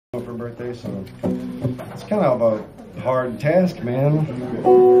for her birthday, so it's kind of a hard task, man. And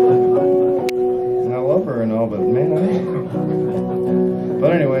I love her and all, but man,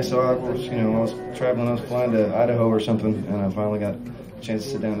 but anyway, so I was, I was traveling, I was flying to Idaho or something, and I finally got a chance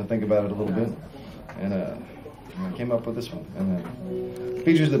to sit down and think about it a little bit, and I came up with this one, and it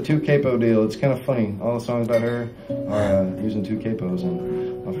features the 2 capo deal. It's kind of funny. All the songs about her are using 2 capos,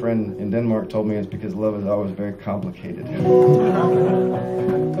 and my friend in Denmark told me it's because love is always very complicated.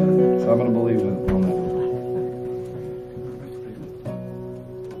 So I'm gonna believe it on that.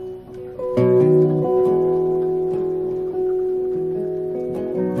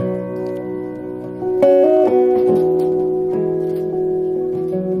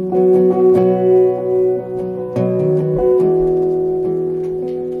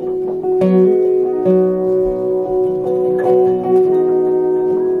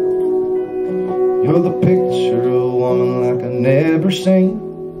 You're the picture of a woman like I never seen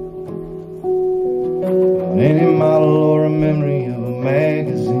on any model or a memory of a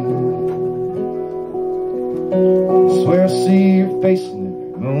magazine. I swear I see your face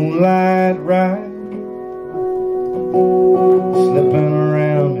in every moonlight ride, slipping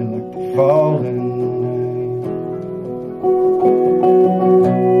around me like the falling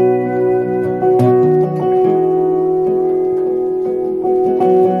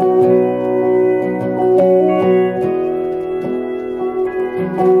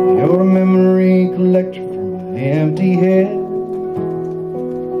You're a memory collector from my empty head.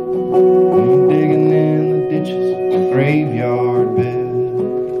 You're digging in the ditches of the graveyard bed.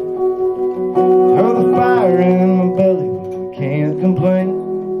 You're the fire in my belly when I can't complain,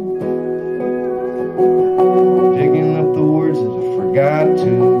 picking up the words that I forgot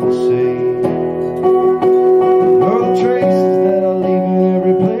to say. You're the traces that I leave in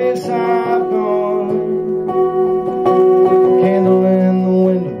every place I've gone, candle in the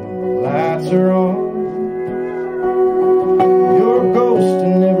window lights are on. You're a ghost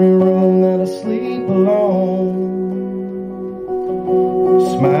in every room that I sleep alone,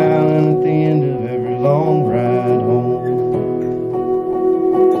 smiling at the end of every long ride home.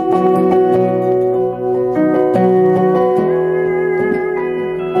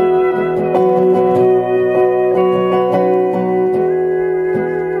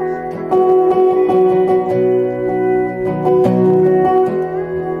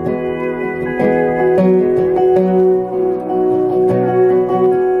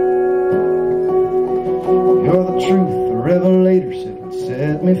 You're the truth the revelator said would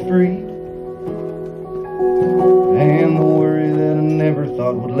set me free, and the worry that I never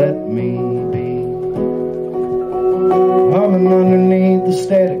thought would let me be. Humming underneath the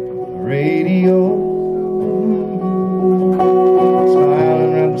static of the radio,